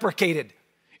 It's deprecated.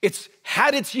 It's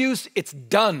had its use, it's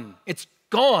done. It's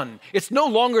gone. It's no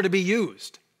longer to be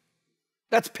used.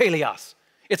 That's paleos.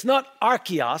 It's not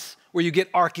archaeos, where you get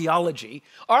archaeology.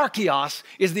 Archaeos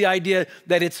is the idea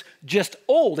that it's just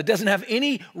old. It doesn't have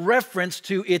any reference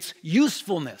to its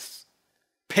usefulness.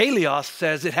 Paleos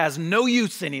says it has no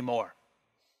use anymore.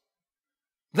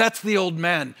 That's the old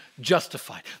man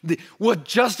justified. What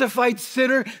justified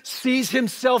sinner sees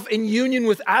himself in union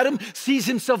with Adam, sees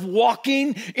himself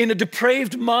walking in a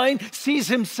depraved mind, sees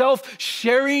himself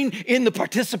sharing in the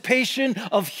participation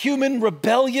of human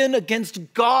rebellion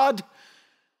against God.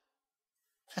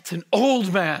 That's an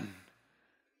old man.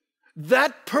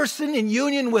 That person in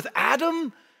union with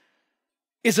Adam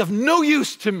is of no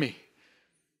use to me.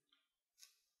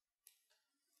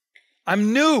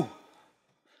 I'm new.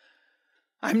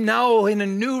 I'm now in a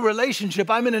new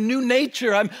relationship. I'm in a new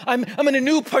nature. I'm in a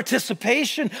new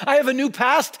participation. I have a new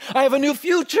past. I have a new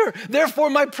future.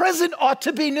 Therefore, my present ought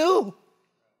to be new.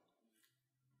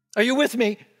 Are you with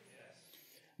me?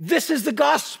 This is the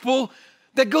gospel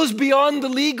that goes beyond the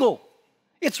legal.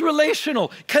 It's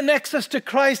relational, connects us to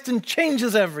Christ and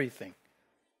changes everything.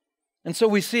 And so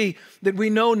we see that we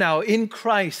know now in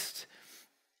Christ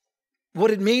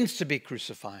what it means to be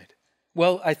crucified.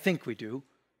 Well, I think we do.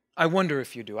 I wonder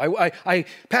if you do.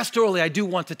 Pastorally, I do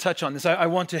want to touch on this. I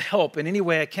want to help in any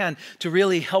way I can to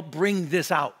really help bring this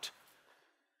out.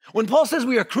 When Paul says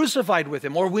we are crucified with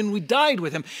him or when we died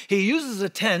with him, he uses a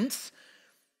tense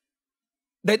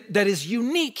that is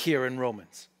unique here in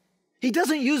Romans. He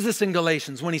doesn't use this in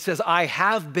Galatians when he says, I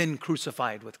have been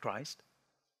crucified with Christ.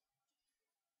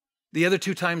 The other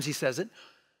two times he says it,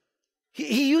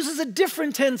 he uses a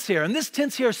different tense here. And this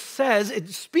tense here says, it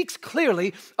speaks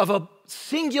clearly of a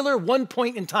singular one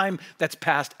point in time that's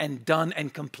passed and done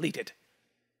and completed.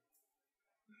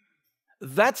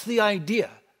 That's the idea.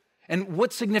 And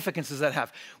what significance does that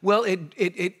have? Well,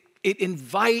 it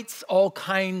invites all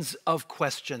kinds of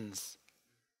questions.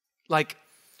 Like,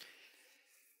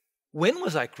 when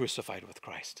was I crucified with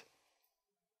Christ?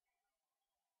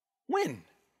 When?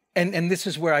 And this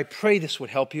is where I pray this would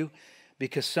help you,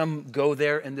 because some go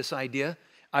there in this idea.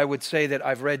 I would say that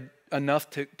I've read enough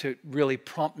to really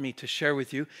prompt me to share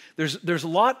with you. There's a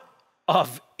lot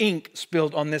of ink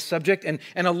spilled on this subject, and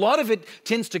a lot of it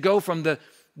tends to go from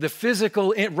the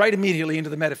physical right immediately into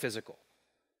the metaphysical.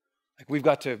 Like we've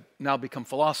got to now become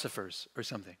philosophers or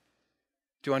something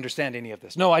to understand any of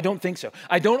this. No, I don't think so.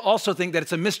 I don't also think that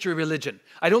it's a mystery religion.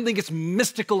 I don't think it's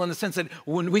mystical in the sense that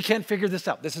when we can't figure this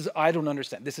out, I don't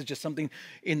understand. This is just something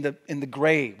in the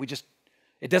gray.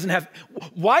 It doesn't have,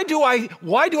 why do I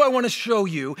want to show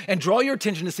you and draw your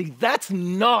attention to see that's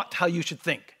not how you should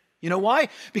think? You know why?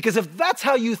 Because if that's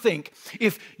how you think,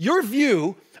 if your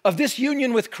view of this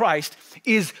union with Christ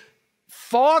is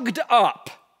fogged up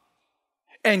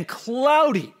and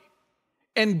cloudy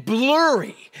and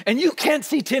blurry, and you can't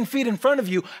see 10 feet in front of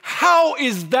you, how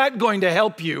is that going to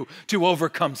help you to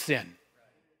overcome sin?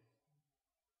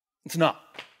 It's not.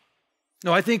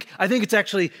 No, I think it's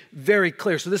actually very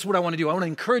clear. So this is what I want to do. I want to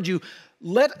encourage you,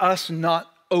 let us not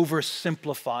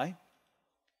oversimplify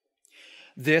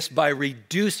this by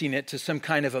reducing it to some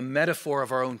kind of a metaphor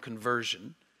of our own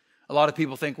conversion. A lot of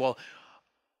people think, well,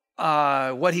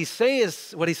 what he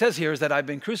says here is that I've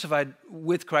been crucified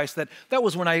with Christ, that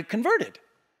was when I converted.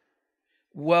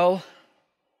 Well,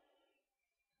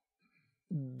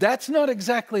 that's not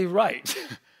exactly right.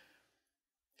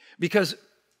 Because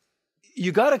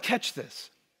you got to catch this.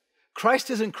 Christ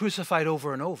isn't crucified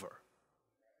over and over.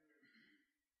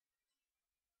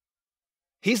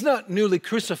 He's not newly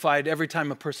crucified every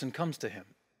time a person comes to him.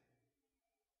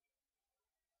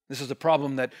 This is a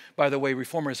problem that, by the way,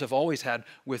 reformers have always had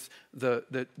with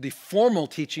the formal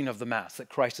teaching of the Mass, that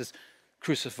Christ is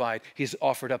crucified. He's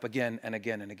offered up again and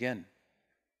again and again.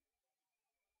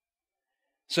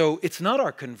 So it's not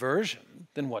our conversion.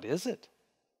 Then what is it?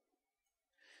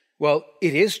 Well,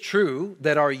 it is true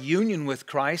that our union with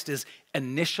Christ is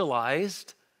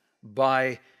initialized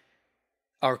by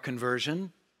our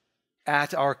conversion,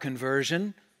 at our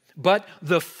conversion, but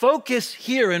the focus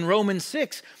here in Romans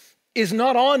 6 is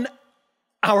not on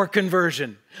our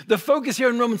conversion. The focus here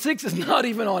in Romans 6 is not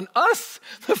even on us.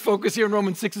 The focus here in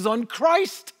Romans 6 is on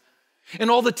Christ.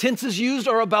 And all the tenses used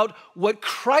are about what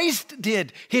Christ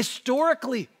did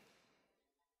historically.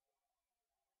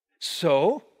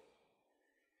 So,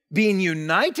 being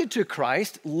united to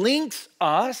Christ links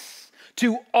us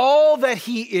to all that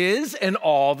he is and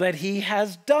all that he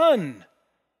has done.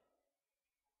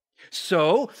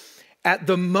 So, at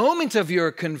the moment of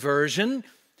your conversion,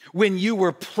 when you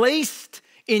were placed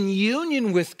in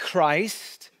union with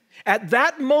Christ, at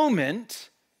that moment,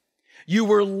 you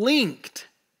were linked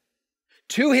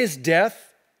to his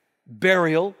death,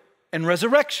 burial, and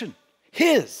resurrection.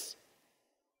 His.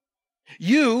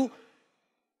 You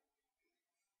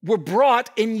were brought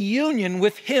in union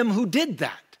with him who did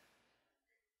that.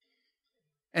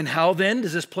 And how then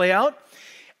does this play out?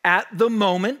 At the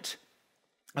moment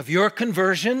of your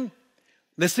conversion,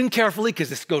 Listen carefully, because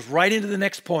this goes right into the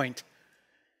next point.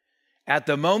 At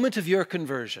the moment of your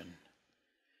conversion,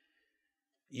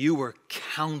 you were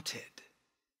counted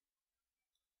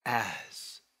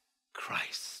as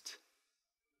Christ.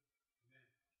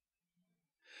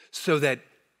 So that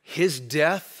his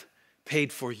death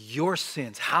paid for your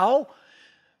sins. How?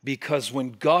 Because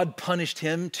when God punished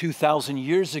him 2,000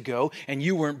 years ago, and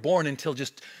you weren't born until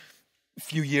just a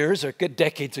few years or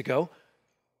decades ago,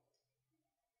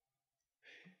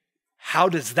 how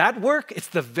does that work? It's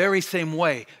the very same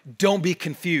way. Don't be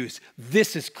confused.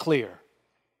 This is clear.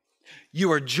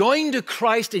 You are joined to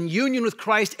Christ in union with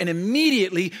Christ, and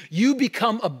immediately you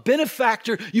become a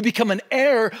benefactor. You become an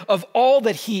heir of all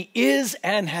that he is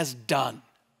and has done.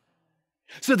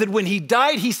 So that when he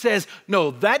died, he says,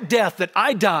 no, that death that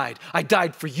I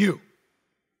died for you.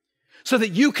 So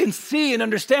that you can see and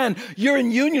understand you're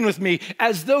in union with me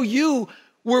as though you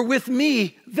were with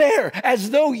me there.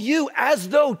 Catch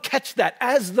that,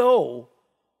 as though,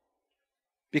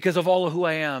 because of all of who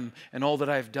I am and all that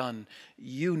I've done,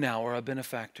 you now are a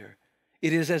benefactor.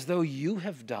 It is as though you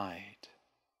have died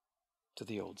to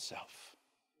the old self.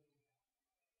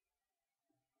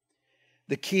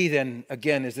 The key then,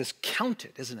 again, is this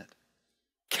counted, isn't it?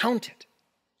 Counted.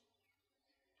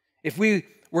 If we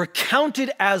were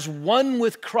counted as one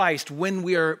with Christ when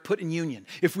we are put in union,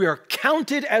 if we are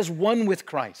counted as one with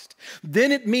Christ,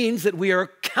 then it means that we are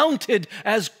counted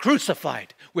as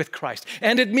crucified with Christ.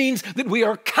 And it means that we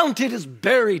are counted as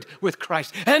buried with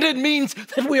Christ. And it means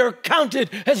that we are counted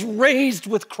as raised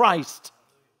with Christ.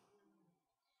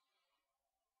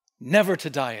 Never to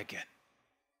die again.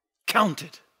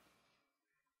 Counted.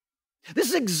 This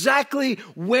is exactly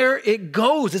where it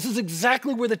goes. This is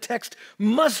exactly where the text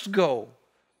must go.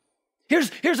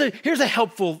 Here's a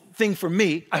helpful thing for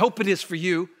me. I hope it is for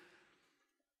you.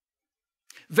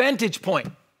 Vantage point.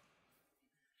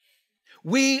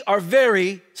 We are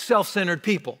very self-centered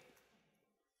people.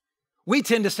 We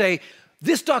tend to say,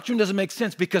 this doctrine doesn't make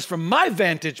sense because from my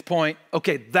vantage point,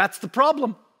 okay, that's the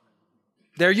problem.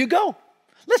 There you go.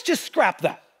 Let's just scrap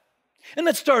that. And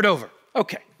let's start over.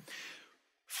 Okay.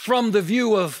 From the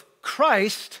view of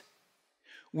Christ,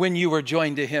 when you were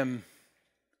joined to him,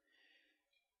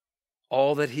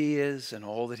 all that he is and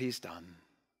all that he's done,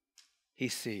 he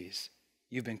sees.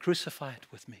 You've been crucified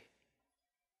with me.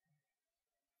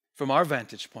 From our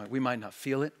vantage point, we might not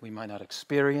feel it, we might not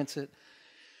experience it,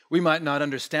 we might not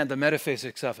understand the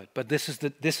metaphysics of it, but this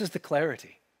is the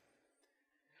clarity.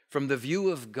 From the view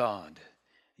of God,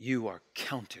 you are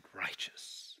counted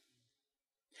righteous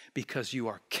because you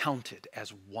are counted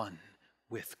as one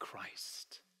with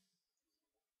Christ.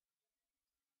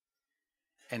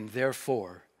 And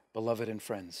therefore, beloved and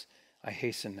friends, I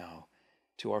hasten now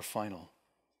to our final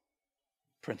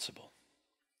principle,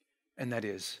 and that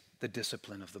is the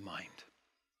discipline of the mind.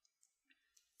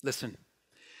 Listen,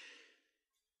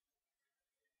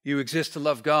 you exist to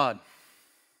love God.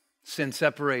 Sin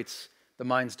separates, the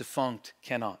mind's defunct,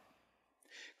 cannot.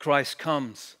 Christ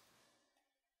comes,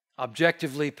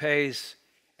 objectively pays,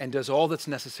 and does all that's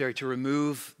necessary to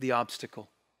remove the obstacle,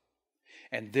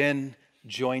 and then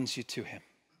joins you to him.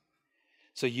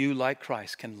 So you, like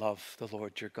Christ, can love the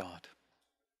Lord your God.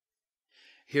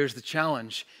 Here's the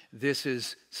challenge. This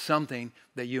is something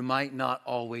that you might not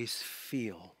always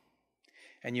feel,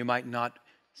 and you might not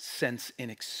sense in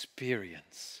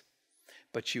experience,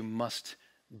 but you must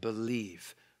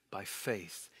believe by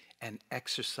faith and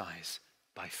exercise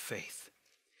by faith.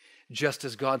 Just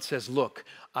as God says, look,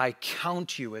 I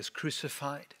count you as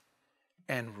crucified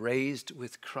and raised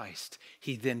with Christ.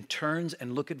 He then turns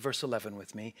and look at verse 11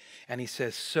 with me, and he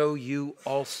says, so you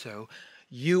also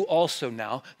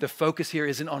now, the focus here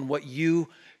isn't on what you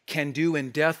can do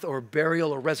in death or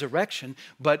burial or resurrection,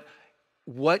 but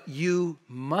what you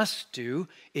must do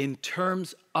in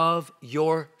terms of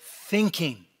your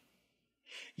thinking.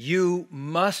 You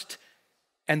must,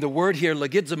 and the word here,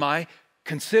 logizomai,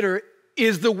 consider,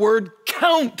 is the word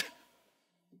count.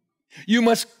 You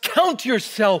must count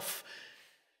yourself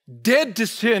dead to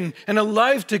sin and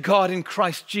alive to God in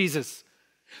Christ Jesus.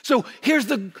 So here's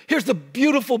the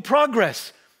beautiful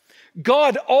progress.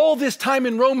 God, all this time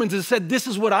in Romans, has said, this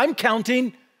is what I'm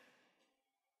counting.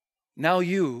 Now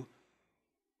you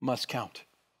must count.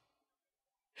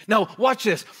 Now watch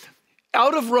this.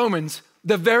 Out of Romans,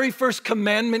 the very first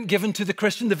commandment given to the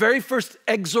Christian, the very first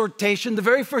exhortation, the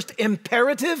very first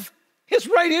imperative is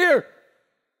right here.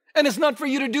 And it's not for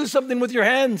you to do something with your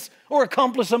hands or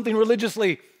accomplish something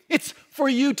religiously. It's for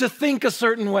you to think a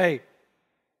certain way.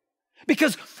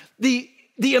 Because the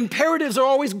imperatives are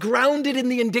always grounded in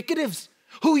the indicatives.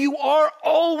 Who you are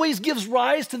always gives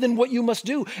rise to then what you must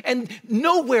do. And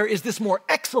nowhere is this more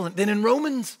excellent than in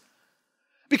Romans.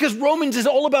 Because Romans is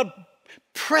all about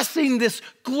pressing this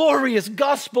glorious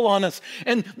gospel on us.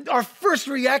 And our first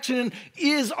reaction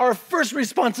is, our first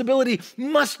responsibility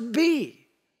must be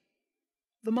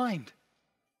the mind.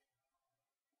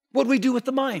 What do we do with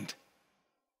the mind?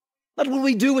 Not what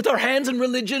we do with our hands and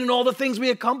religion and all the things we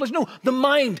accomplish. No, the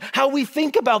mind, how we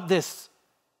think about this.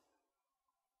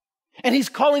 And he's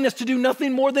calling us to do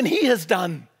nothing more than he has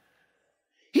done.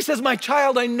 He says, my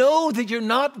child, I know that you're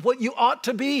not what you ought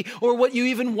to be or what you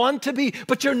even want to be,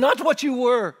 but you're not what you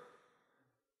were.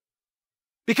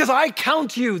 Because I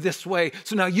count you this way,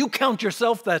 so now you count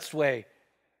yourself that way.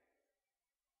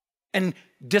 And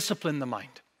discipline the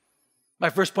mind. My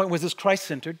first point was this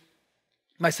Christ-centered.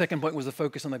 My second point was the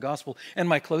focus on the gospel. And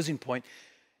my closing point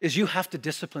is you have to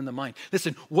discipline the mind.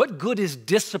 Listen, what good is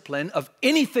discipline of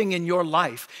anything in your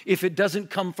life if it doesn't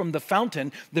come from the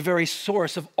fountain, the very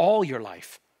source of all your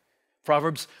life?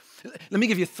 Proverbs, let me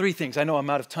give you three things. I know I'm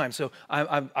out of time, so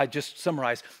I just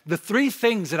summarize. The three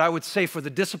things that I would say for the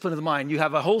discipline of the mind, you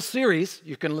have a whole series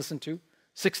you can listen to,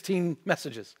 16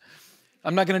 messages.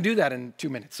 I'm not going to do that in 2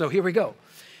 minutes, so here we go.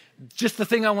 Just the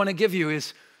thing I want to give you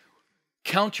is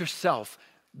count yourself.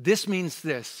 This means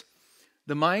this.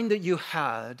 The mind that you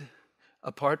had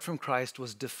apart from Christ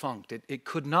was defunct. It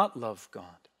could not love God.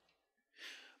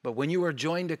 But when you are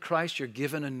joined to Christ, you're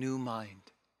given a new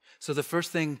mind. So the first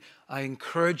thing I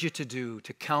encourage you to do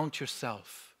to count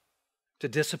yourself, to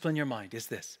discipline your mind, is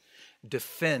this.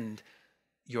 Defend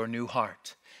your new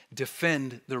heart.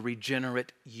 Defend the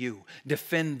regenerate you.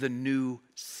 Defend the new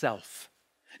self.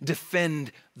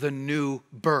 Defend the new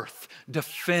birth.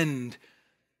 Defend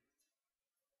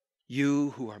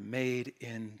you who are made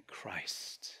in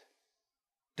Christ.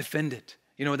 Defend it.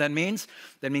 You know what that means?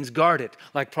 That means guard it.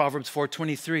 Like Proverbs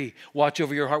 4:23, watch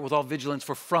over your heart with all vigilance,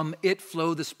 for from it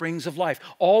flow the springs of life.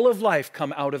 All of life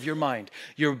come out of your mind.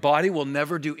 Your body will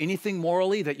never do anything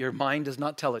morally that your mind does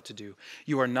not tell it to do.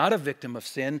 You are not a victim of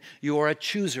sin. You are a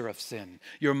chooser of sin.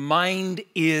 Your mind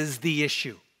is the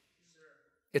issue.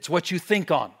 It's what you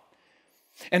think on.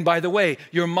 And by the way,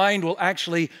 your mind will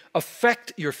actually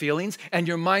affect your feelings, and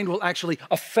your mind will actually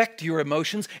affect your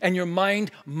emotions, and your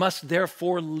mind must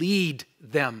therefore lead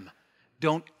them.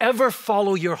 Don't ever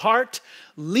follow your heart,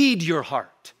 lead your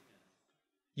heart.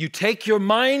 You take your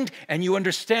mind and you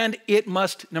understand it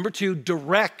must, number two,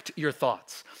 direct your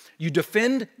thoughts. You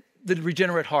defend the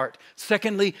regenerate heart.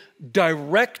 Secondly,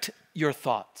 direct your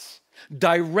thoughts.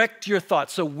 Direct your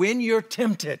thoughts. So when you're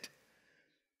tempted,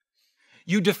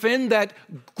 you defend that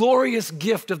glorious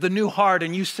gift of the new heart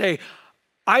and you say,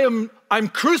 I'm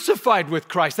crucified with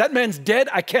Christ. That man's dead.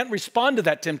 I can't respond to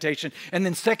that temptation. And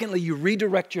then secondly, you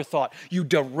redirect your thought. You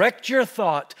direct your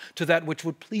thought to that which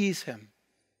would please him.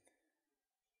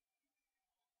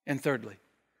 And thirdly,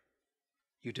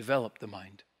 you develop the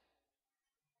mind.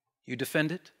 You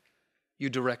defend it, you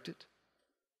direct it,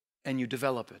 and you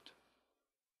develop it.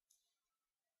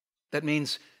 That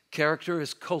means character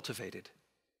is cultivated.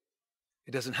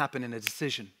 It doesn't happen in a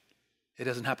decision. It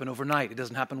doesn't happen overnight. It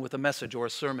doesn't happen with a message or a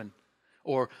sermon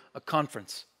or a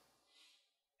conference.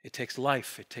 It takes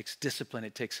life. It takes discipline.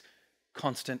 It takes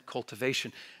constant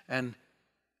cultivation. And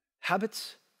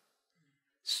habits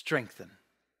strengthen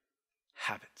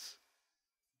habits.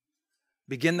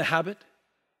 Begin the habit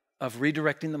of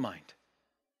redirecting the mind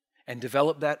and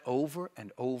develop that over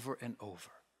and over and over.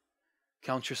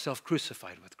 Count yourself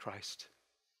crucified with Christ.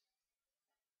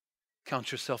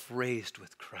 Count yourself raised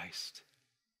with Christ.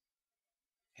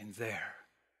 And there,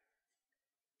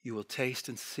 you will taste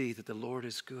and see that the Lord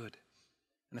is good.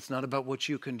 And it's not about what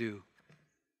you can do,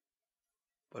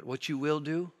 but what you will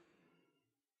do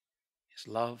is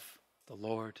love the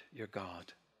Lord your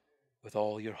God with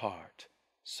all your heart,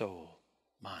 soul,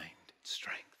 mind, and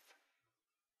strength.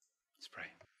 Let's pray.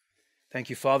 Thank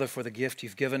you, Father, for the gift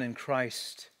you've given in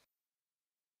Christ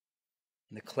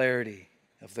and the clarity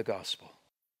of the gospel.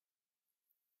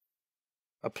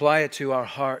 Apply it to our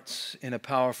hearts in a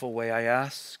powerful way, I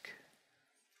ask.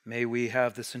 May we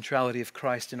have the centrality of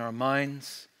Christ in our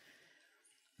minds.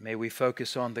 May we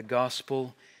focus on the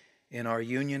gospel in our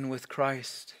union with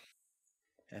Christ.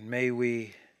 And may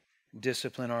we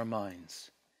discipline our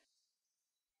minds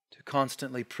to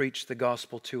constantly preach the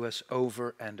gospel to us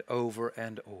over and over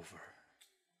and over.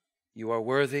 You are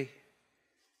worthy.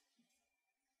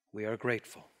 We are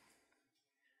grateful.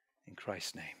 In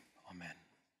Christ's name, amen.